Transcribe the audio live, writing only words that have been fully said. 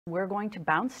we're going to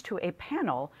bounce to a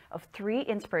panel of 3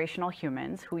 inspirational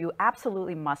humans who you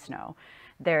absolutely must know.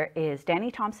 There is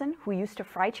Danny Thompson, who used to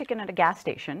fry chicken at a gas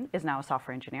station, is now a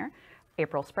software engineer.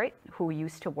 April Sprite, who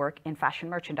used to work in fashion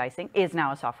merchandising, is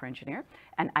now a software engineer.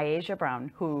 And Ayeja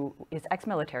Brown, who is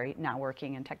ex-military, now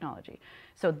working in technology.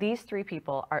 So these 3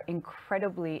 people are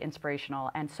incredibly inspirational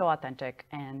and so authentic,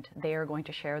 and they are going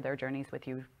to share their journeys with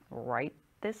you right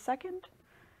this second.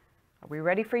 Are we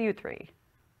ready for you 3?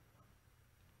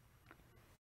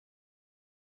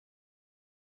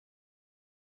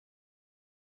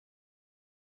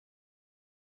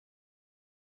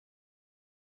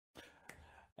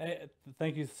 Hey,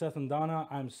 thank you, Seth and Donna.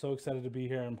 I'm so excited to be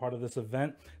here and part of this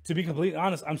event. To be completely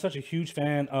honest, I'm such a huge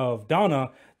fan of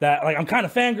Donna that like I'm kind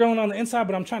of fangirling on the inside,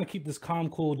 but I'm trying to keep this calm,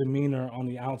 cool demeanor on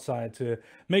the outside to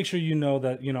make sure you know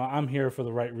that I'm here for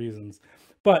the right reasons.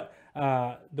 But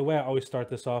the way I always start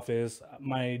this off is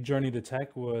my journey to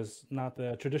tech was not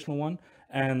the traditional one,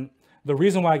 and the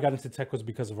reason why I got into tech was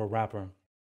because of a rapper.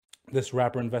 This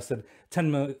rapper invested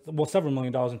 10 million, well, several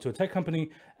million dollars into a tech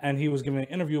company, and he was giving an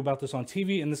interview about this on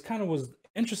TV. And this kind of was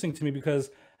interesting to me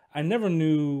because I never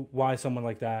knew why someone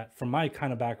like that, from my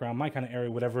kind of background, my kind of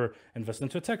area, would ever invest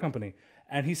into a tech company.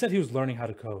 And he said he was learning how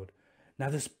to code. Now,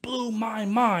 this blew my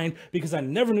mind because I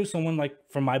never knew someone like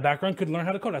from my background could learn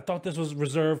how to code. I thought this was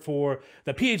reserved for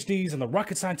the PhDs and the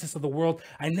rocket scientists of the world.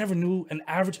 I never knew an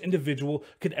average individual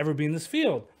could ever be in this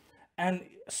field. And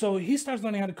so he starts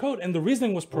learning how to code, and the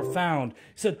reasoning was profound.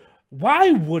 He said,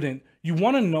 why wouldn't you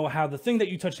want to know how the thing that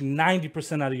you touch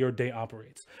 90% out of your day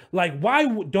operates? Like, why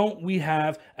don't we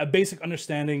have a basic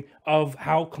understanding of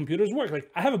how computers work? Like,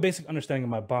 I have a basic understanding of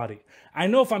my body. I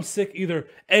know if I'm sick, either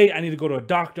A, I need to go to a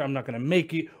doctor, I'm not going to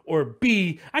make it, or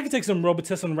B, I can take some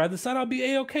Robitussin and ride the side, I'll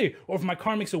be A-okay. Or if my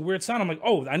car makes a weird sound, I'm like,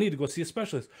 oh, I need to go see a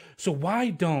specialist. So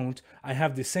why don't I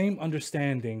have the same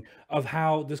understanding of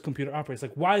how this computer operates?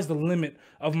 Like, why is the limit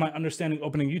of my understanding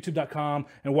opening youtube.com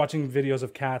and watching videos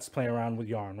of cats playing around with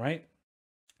yarn, right?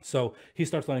 So he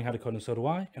starts learning how to code, and so do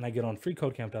I. And I get on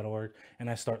freecodecamp.org and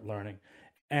I start learning.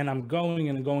 And I'm going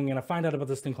and going, and I find out about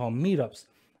this thing called meetups.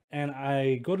 And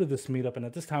I go to this meetup, and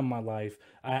at this time in my life,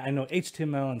 I know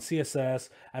HTML and CSS.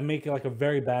 I make it like a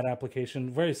very bad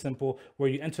application, very simple, where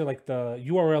you enter like the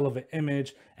URL of an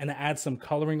image and add some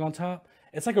coloring on top.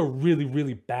 It's like a really,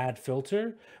 really bad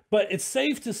filter, but it's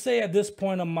safe to say at this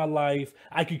point in my life,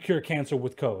 I could cure cancer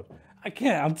with code. I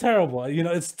can't, I'm terrible.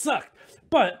 It sucked.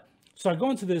 But so I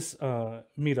go into this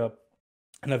meetup,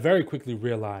 and I very quickly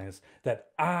realize that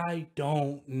I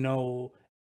don't know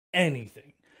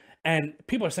anything. And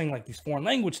people are saying like these foreign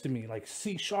language to me, like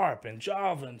C sharp and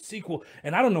Java and SQL,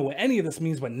 and I don't know what any of this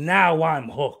means, but now I'm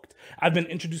hooked. I've been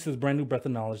introduced to this brand new breadth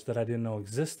of knowledge that I didn't know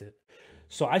existed.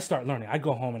 So I start learning. I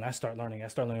go home and I start learning. I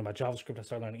start learning about JavaScript. I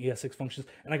start learning ES6 functions.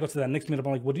 And I go to that next meetup.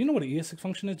 I'm like, well, do you know what an ES6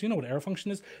 function is? Do you know what an arrow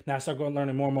function is? Now I start going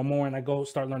learning more and more and more. And I go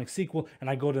start learning SQL. And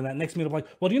I go to that next meetup like,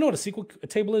 well, do you know what a SQL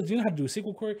table is? Do you know how to do a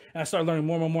SQL query? And I start learning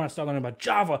more and more and more. I start learning about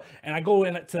Java. And I go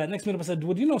to that next meetup. I said,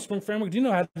 well, do you know Spring Framework? Do you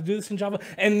know how to do this in Java?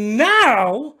 And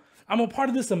now I'm a part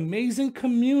of this amazing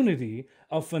community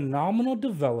of phenomenal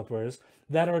developers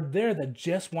that are there that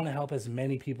just want to help as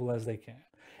many people as they can.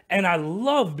 And I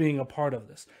love being a part of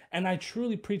this. And I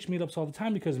truly preach meetups all the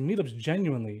time because meetups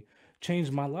genuinely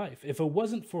changed my life. If it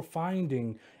wasn't for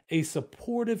finding a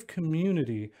supportive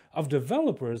community of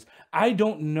developers, I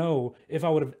don't know if I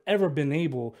would have ever been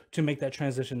able to make that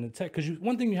transition to tech. Because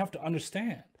one thing you have to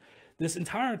understand, this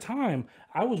entire time,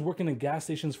 I was working in gas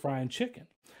stations frying chicken.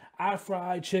 I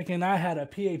fried chicken. I had a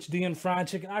PhD in fried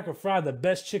chicken. I could fry the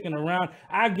best chicken around.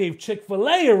 I gave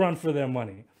Chick-fil-A a run for their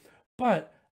money.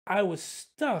 But I was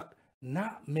stuck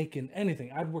not making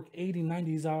anything. I'd work 80,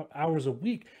 90 hours a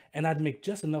week, and I'd make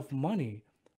just enough money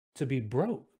to be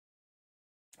broke.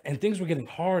 And things were getting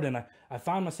hard, and I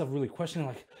found myself really questioning,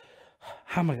 like,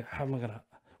 what am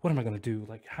I gonna do?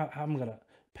 Like, how am I gonna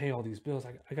pay all these bills?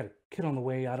 I got a kid on the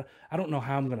way. I don't know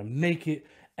how I'm gonna make it.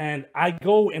 And I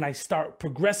go and I start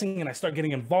progressing and I start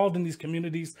getting involved in these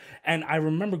communities. And I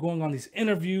remember going on these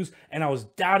interviews and I was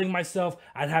doubting myself.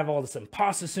 I'd have all this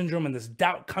imposter syndrome and this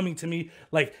doubt coming to me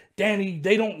like, Danny,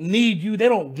 they don't need you. They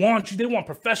don't want you. They want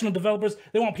professional developers.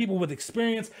 They want people with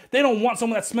experience. They don't want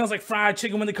someone that smells like fried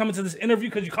chicken when they come into this interview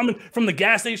because you're coming from the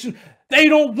gas station. They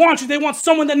don't want you. They want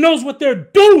someone that knows what they're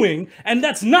doing. And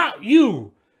that's not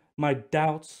you. My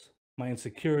doubts, my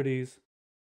insecurities,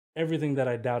 everything that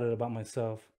I doubted about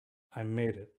myself, I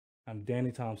made it. I'm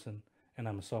Danny Thompson, and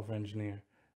I'm a software engineer.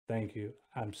 Thank you.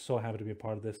 I'm so happy to be a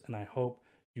part of this, and I hope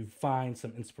you find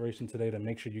some inspiration today to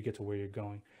make sure you get to where you're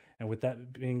going. And with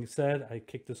that being said, I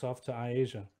kick this off to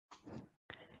Ayeja.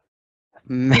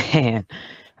 Man,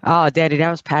 Oh, Daddy,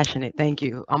 that was passionate. Thank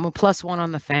you. I'm a +1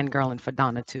 on the fangirling for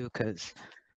Donna too, because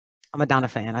I'm a Donna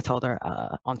fan. I told her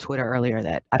on Twitter earlier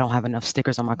that I don't have enough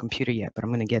stickers on my computer yet, but I'm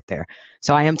going to get there.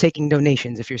 So I am taking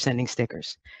donations if you're sending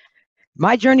stickers.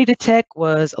 My journey to tech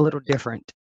was a little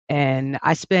different. And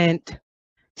I spent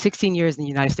 16 years in the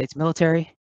United States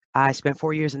military. I spent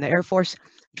 4 years in the Air Force,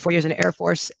 4 years in the Air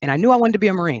Force, and I knew I wanted to be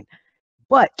a Marine.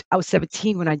 But I was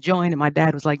 17 when I joined, and my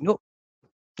dad was like, nope,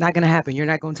 not going to happen. You're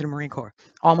not going to the Marine Corps.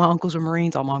 All my uncles were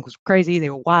Marines. All my uncles were crazy. They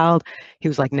were wild. He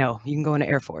was like, no, you can go in the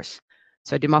Air Force.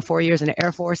 So I did my 4 years in the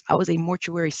Air Force. I was a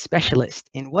mortuary specialist.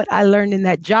 And what I learned in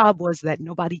that job was that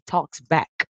nobody talks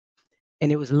back.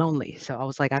 And it was lonely. So I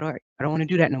was like, I don't want to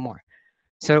do that no more.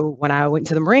 So when I went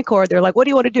to the Marine Corps, they're like, what do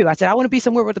you want to do? I said, I want to be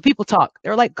somewhere where the people talk.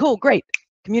 They're like, cool, great.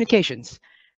 Communications.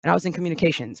 And I was in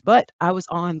communications, but I was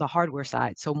on the hardware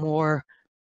side. So more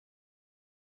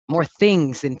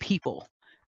things than people.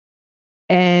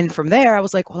 And from there, I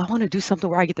was like, well, I want to do something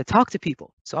where I get to talk to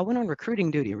people. So I went on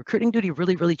recruiting duty. Recruiting duty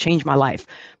really, really changed my life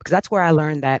because that's where I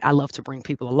learned that I love to bring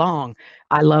people along.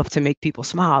 I love to make people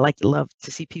smile. I love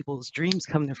to see people's dreams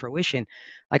come to fruition.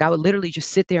 Like I would literally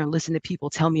just sit there and listen to people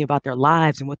tell me about their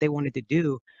lives and what they wanted to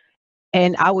do.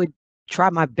 And I would try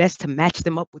my best to match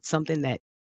them up with something that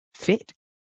fit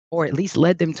or at least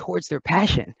led them towards their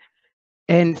passion.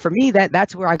 And for me,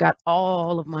 that's where I got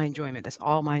all of my enjoyment. That's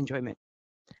all my enjoyment.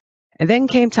 And then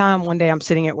came time one day I'm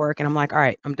sitting at work and I'm like, all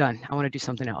right, I'm done. I want to do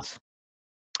something else.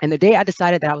 And the day I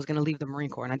decided that I was going to leave the Marine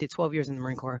Corps, and I did 12 years in the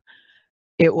Marine Corps,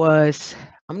 it was,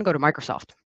 I'm going to go to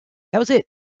Microsoft. That was it.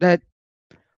 That,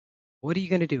 what are you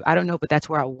going to do? I don't know, but that's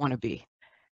where I want to be.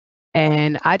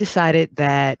 And I decided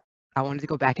that I wanted to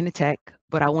go back into tech,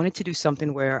 but I wanted to do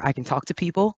something where I can talk to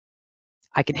people,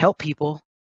 I can help people,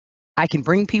 I can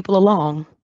bring people along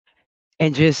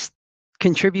and just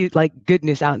contribute like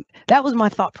goodness out. That was my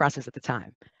thought process at the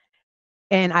time.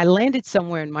 And I landed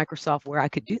somewhere in Microsoft where I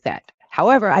could do that.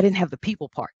 However, I didn't have the people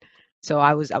part. So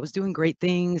I was doing great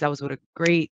things. I was with a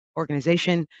great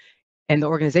organization and the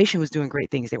organization was doing great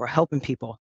things. They were helping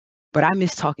people, but I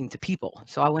miss talking to people.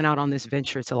 So I went out on this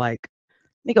venture to like,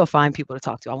 let me go find people to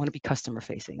talk to. I want to be customer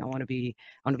facing. I want to be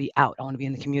out. I want to be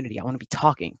in the community. I want to be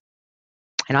talking.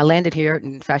 And I landed here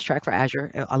in Fast Track for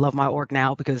Azure. I love my org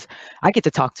now because I get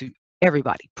to talk to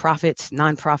everybody, profits,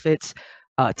 nonprofits,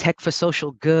 tech for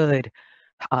social good,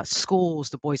 schools,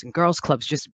 the Boys and Girls Clubs,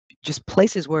 just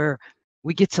places where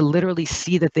we get to literally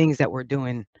see the things that we're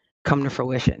doing come to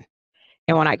fruition.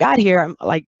 And when I got here, I'm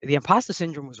like the imposter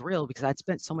syndrome was real because I'd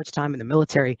spent so much time in the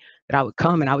military that I would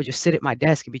come and I would just sit at my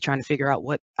desk and be trying to figure out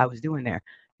what I was doing there.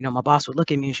 You know, my boss would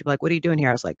look at me and she'd be like, "What are you doing here?"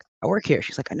 I was like, "I work here."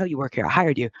 She's like, "I know you work here. I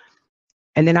hired you."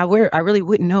 And then I really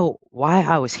wouldn't know why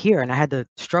I was here, and I had to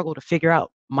struggle to figure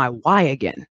out my why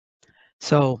again.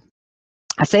 So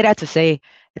I say that to say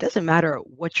it doesn't matter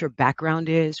what your background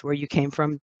is, where you came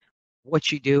from,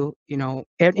 what you do. You know,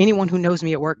 anyone who knows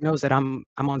me at work knows that I'm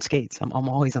on skates. I'm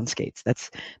always on skates. That's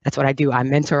what I do. I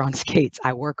mentor on skates.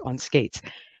 I work on skates.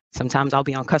 Sometimes I'll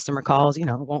be on customer calls, you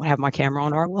know, won't have my camera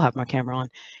on, or I will have my camera on,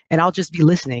 and I'll just be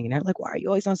listening. And they're like, "Why are you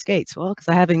always on skates?" Well, because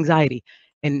I have anxiety.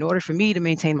 And in order for me to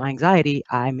maintain my anxiety,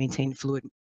 I maintain fluid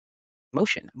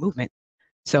motion, movement.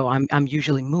 So I'm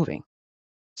usually moving.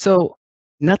 So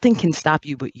nothing can stop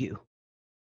you but you.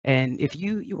 And if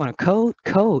you want to code,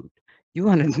 code. You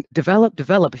want to develop,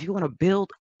 develop. If you want to build,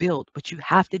 build. But you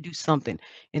have to do something.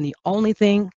 And the only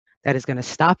thing that is going to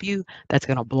stop you, that's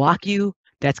going to block you,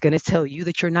 that's going to tell you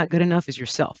that you're not good enough is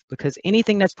yourself. Because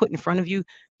anything that's put in front of you,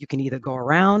 you can either go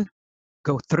around,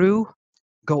 go through,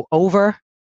 go over,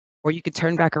 or you can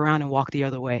turn back around and walk the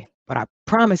other way. But I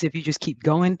promise if you just keep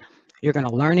going, you're going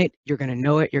to learn it, you're going to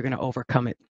know it, you're going to overcome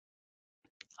it.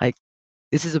 Like,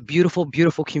 this is a beautiful,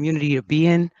 beautiful community to be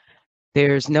in.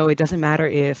 It doesn't matter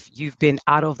if you've been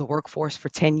out of the workforce for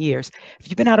 10 years. If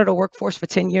you've been out of the workforce for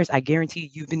 10 years, I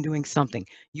guarantee you've been doing something.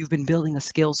 You've been building a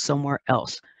skill somewhere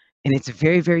else. And it's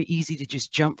very, very easy to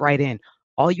just jump right in.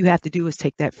 All you have to do is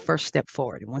take that first step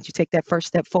forward. And once you take that first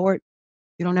step forward,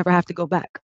 you don't ever have to go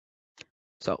back.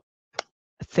 So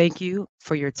thank you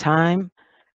for your time.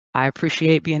 I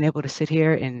appreciate being able to sit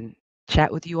here and chat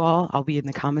with you all. I'll be in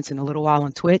the comments in a little while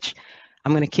on Twitch.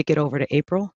 I'm going to kick it over to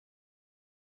April.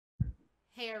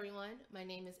 Hey everyone, my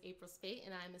name is April Spate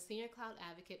and I am a senior cloud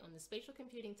advocate on the spatial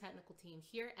computing technical team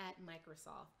here at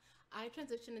Microsoft. I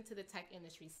transitioned into the tech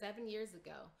industry 7 years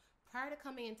ago. Prior to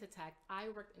coming into tech, I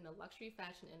worked in the luxury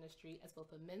fashion industry as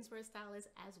both a menswear stylist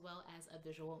as well as a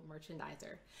visual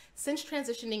merchandiser. Since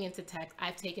transitioning into tech,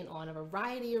 I've taken on a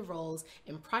variety of roles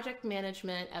in project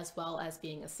management as well as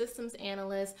being a systems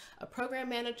analyst, a program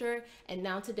manager, and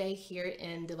now today here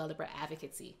in developer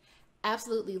advocacy.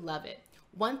 Absolutely love it.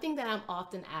 One thing that I'm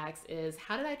often asked is,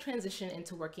 how did I transition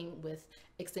into working with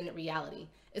extended reality,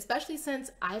 especially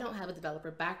since I don't have a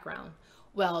developer background?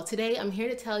 Well, today I'm here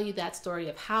to tell you that story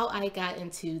of how I got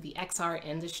into the XR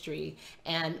industry.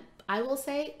 And I will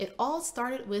say it all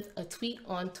started with a tweet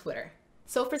on Twitter.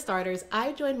 So for starters,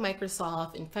 I joined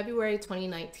Microsoft in February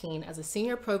 2019 as a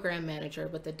senior program manager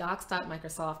with the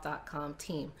docs.microsoft.com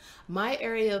team. My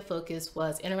area of focus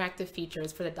was interactive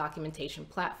features for the documentation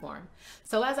platform.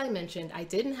 So as I mentioned, I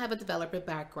didn't have a developer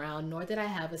background, nor did I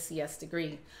have a CS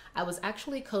degree. I was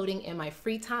actually coding in my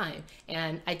free time,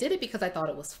 and I did it because I thought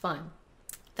it was fun.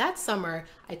 That summer,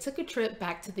 I took a trip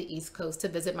back to the East Coast to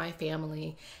visit my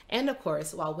family. And of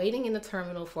course, while waiting in the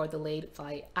terminal for a delayed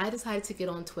flight, I decided to get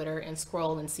on Twitter and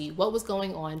scroll and see what was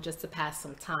going on just to pass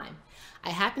some time.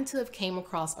 I happened to have came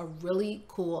across a really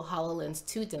cool HoloLens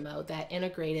 2 demo that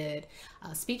integrated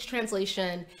speech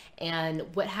translation. And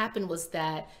what happened was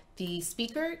that the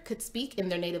speaker could speak in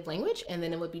their native language, and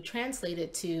then it would be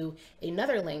translated to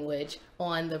another language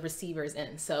on the receiver's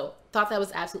end. So thought that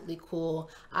was absolutely cool.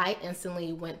 I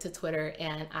instantly went to Twitter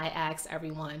and I asked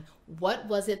everyone, what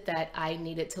was it that I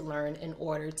needed to learn in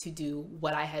order to do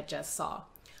what I had just saw?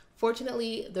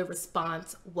 Fortunately, the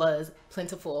response was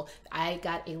plentiful. I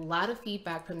got a lot of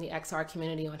feedback from the XR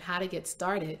community on how to get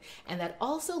started, and that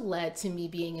also led to me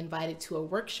being invited to a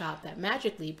workshop that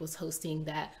Magic Leap was hosting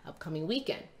that upcoming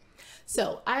weekend.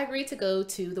 So I agreed to go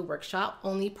to the workshop.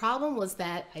 Only problem was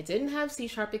that I didn't have C#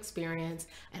 experience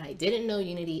and I didn't know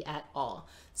Unity at all.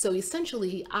 So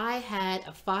essentially I had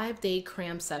a 5-day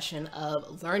cram session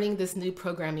of learning this new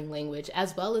programming language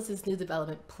as well as this new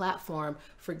development platform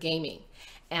for gaming.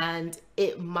 And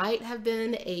it might have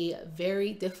been a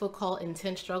very difficult,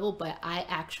 intense struggle, but I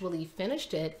actually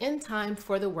finished it in time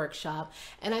for the workshop,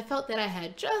 and I felt that I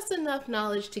had just enough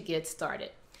knowledge to get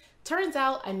started. Turns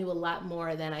out I knew a lot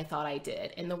more than I thought I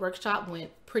did, and the workshop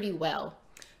went pretty well.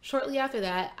 Shortly after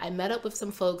that, I met up with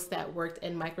some folks that worked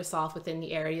in Microsoft within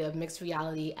the area of mixed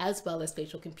reality as well as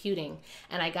spatial computing,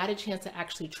 and I got a chance to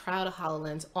actually try out a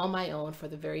HoloLens on my own for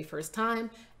the very first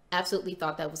time. Absolutely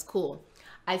thought that was cool.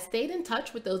 I stayed in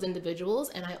touch with those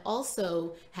individuals, and I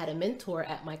also had a mentor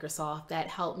at Microsoft that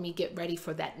helped me get ready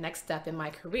for that next step in my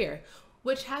career,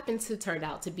 which happened to turn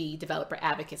out to be developer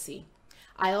advocacy.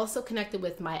 I also connected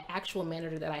with my actual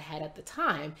manager that I had at the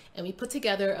time, and we put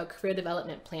together a career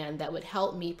development plan that would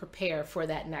help me prepare for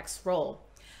that next role.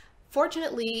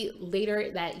 Fortunately,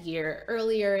 later that year,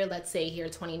 earlier, let's say here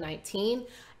 2019,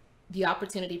 the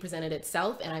opportunity presented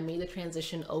itself and I made the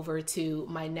transition over to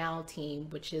my now team,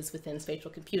 which is within spatial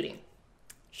computing.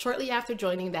 Shortly after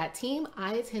joining that team,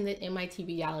 I attended MIT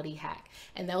Reality Hack,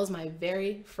 and that was my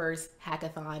very first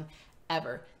hackathon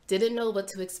ever. Didn't know what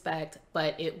to expect,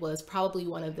 but it was probably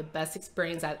one of the best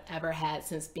experiences I've ever had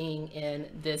since being in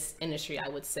this industry, I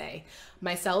would say.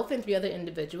 Myself and 3 other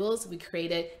individuals, we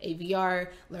created a VR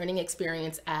learning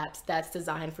experience app that's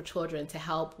designed for children to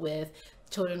help with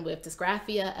children with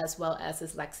dysgraphia as well as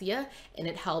dyslexia, and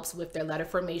it helps with their letter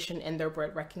formation and their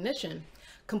word recognition.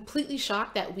 Completely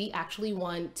shocked that we actually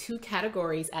won 2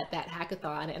 categories at that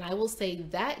hackathon, and I will say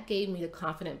that gave me the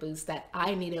confident boost that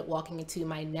I needed walking into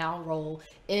my now role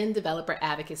in developer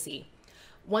advocacy.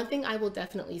 One thing I will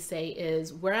definitely say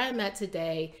is where I'm at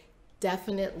today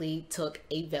definitely took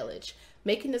a village.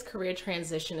 Making this career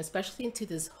transition, especially into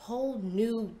this whole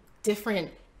new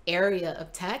different area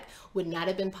of tech, would not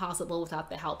have been possible without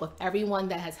the help of everyone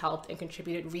that has helped and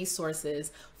contributed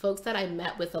resources, folks that I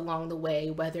met with along the way,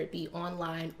 whether it be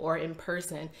online or in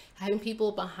person, having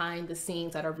people behind the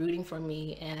scenes that are rooting for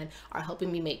me and are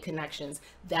helping me make connections.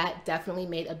 That definitely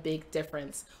made a big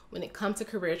difference. When it comes to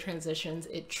career transitions,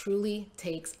 it truly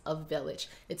takes a village.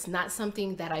 It's not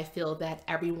something that I feel that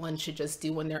everyone should just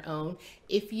do on their own.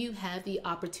 If you have the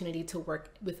opportunity to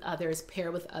work with others,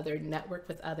 pair with others, network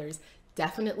with others,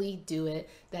 definitely do it.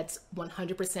 That's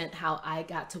 100% how I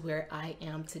got to where I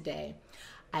am today.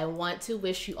 I want to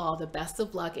wish you all the best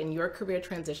of luck in your career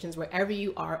transitions wherever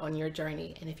you are on your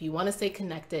journey. And if you want to stay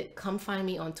connected, come find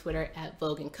me on Twitter at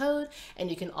Vogue and Code. And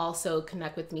you can also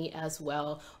connect with me as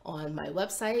well on my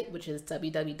website, which is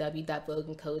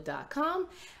www.vogueandcode.com.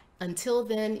 Until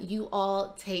then, you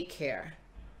all take care.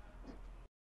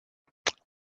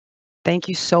 Thank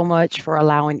you so much for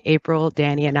allowing April,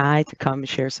 Danny, and I to come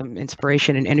share some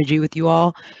inspiration and energy with you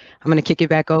all. I'm going to kick it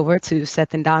back over to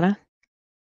Seth and Donna.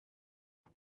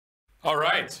 All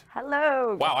right.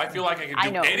 Hello. Wow, I feel like I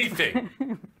can do anything.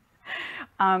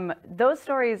 Those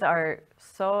stories are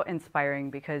so inspiring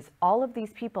because all of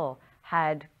these people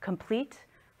had complete,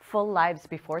 full lives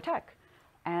before tech.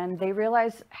 And they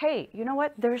realized, hey, you know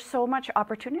what? There's so much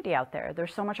opportunity out there.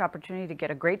 There's so much opportunity to get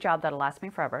a great job that'll last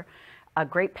me forever. a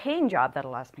great paying job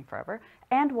that'll last me forever,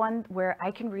 and one where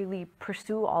I can really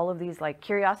pursue all of these like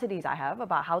curiosities I have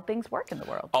about how things work in the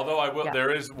world. Although I will,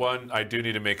 there is one, I do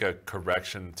need to make a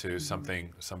correction to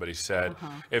something somebody said.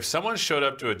 If someone showed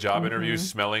up to a job interview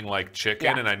smelling like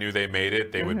chicken and I knew they made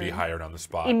it, they would be hired on the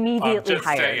spot. Immediately just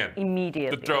hired. saying,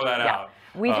 Immediately. to throw that out.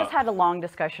 We just had a long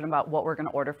discussion about what we're going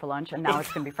to order for lunch, and now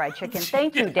it's going to be fried chicken.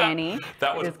 Thank you, Danny.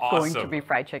 That was It is awesome. going to be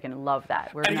fried chicken. Love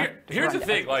that. We're And here's the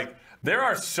thing, like, there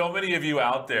are so many of you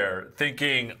out there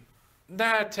thinking,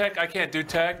 nah, tech, I can't do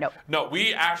tech. Nope. No,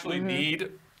 we actually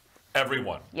need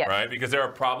everyone, Yes. right? Because there are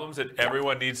problems that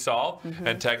everyone needs solved,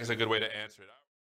 and tech is a good way to answer it.